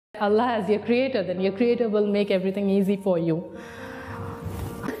Allah as your creator, then your creator will make everything easy for you.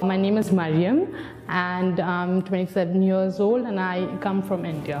 My name is Mariam and I'm 27 years old and I come from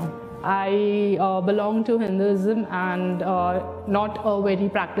India. I belong to Hinduism and not a very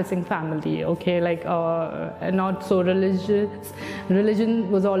practicing family, okay, like not so religious.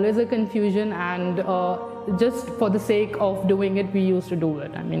 Religion was always a confusion, and just for the sake of doing it, we used to do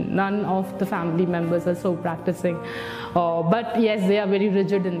it. I mean, none of the family members are so practicing, but yes, they are very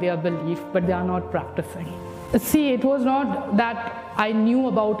rigid in their belief, but they are not practicing. See, it was not that I knew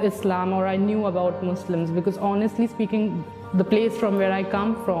about Islam or I knew about Muslims, because honestly speaking, the place from where I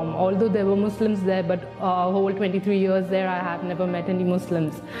come from, although there were Muslims there, but whole 23 years there, I have never met any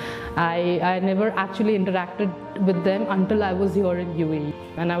Muslims. I never actually interacted with them until I was here in UAE,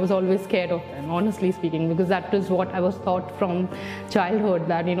 and I was always scared of them, honestly speaking, because that is what I was taught from childhood,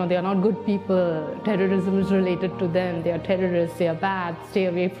 that they are not good people, terrorism is related to them, they are terrorists, they are bad, stay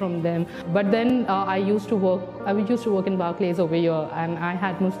away from them. But then I used to work in Barclays over here, and I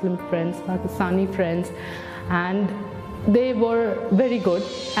had Muslim friends, Pakistani friends, and they were very good,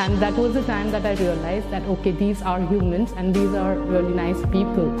 and that was the time that I realized that okay, these are humans and these are really nice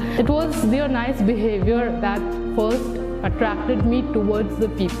people. It was their nice behavior that first attracted me towards the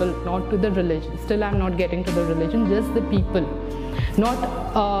people, not to the religion. Still I'm not getting to the religion, just the people.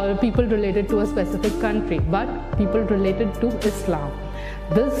 Not people related to a specific country, but people related to Islam.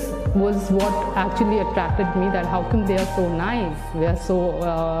 This was what actually attracted me, that how come they are so nice, they are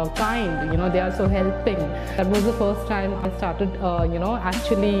so kind, they are so helping. That was the first time I started,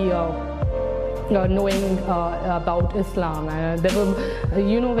 actually knowing about Islam. There were,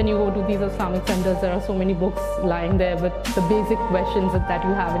 when you go to these Islamic centers, there are so many books lying there with the basic questions that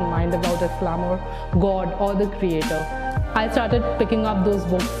you have in mind about Islam or God or the Creator. I started picking up those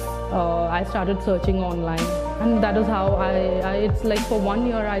books. I started searching online, and that is how it's like for 1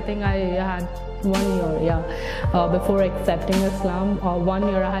 year, I think I had 1 year, before accepting Islam. 1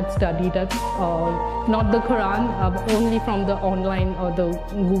 year I had studied it, not the Quran, only from the online or the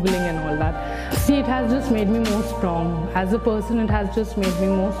Googling and all that. See, it has just made me more strong. As a person, it has just made me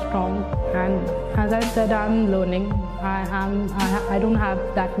more strong. And as I said, I'm learning. I don't have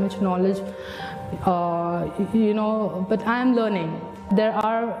that much knowledge, but I am learning. There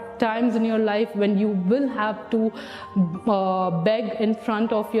are times in your life when you will have to beg in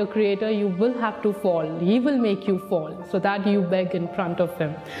front of your Creator. You will have to fall. He will make you fall so that you beg in front of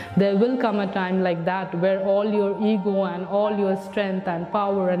Him. There will come a time like that where all your ego and all your strength and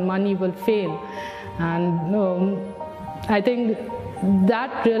power and money will fail. And I think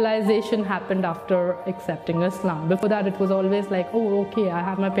that realization happened after accepting Islam. Before that, it was always like, oh, okay, I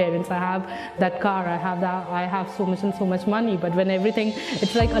have my parents, I have that car, I have so much and so much money. But when everything,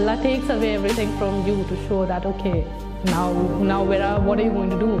 it's like Allah takes away everything from you to show that, okay, now what are you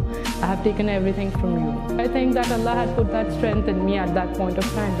going to do? I have taken everything from you. I think that Allah had put that strength in me at that point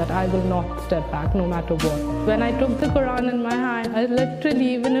of time, that I will not step back no matter what. When I took the Quran in my hand, I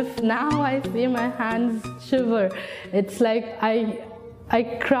literally, even if now I see my hands shiver, it's like I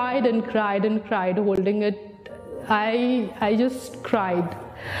cried and cried and cried holding it. I just cried.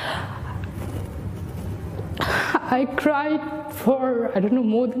 I cried for, I don't know,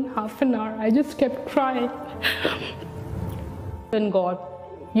 more than half an hour. I just kept crying. In God,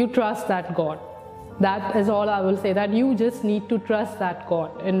 you trust that God. That is all I will say, that you just need to trust that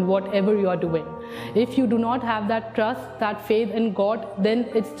God in whatever you are doing. If you do not have that trust, that faith in God, then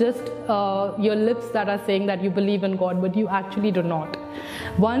it's just your lips that are saying that you believe in God, but you actually do not.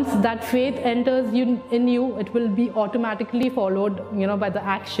 Once that faith enters in you, it will be automatically followed, by the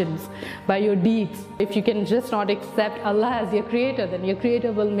actions, by your deeds. If you can just not accept Allah as your Creator, then your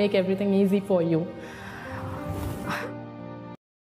Creator will make everything easy for you.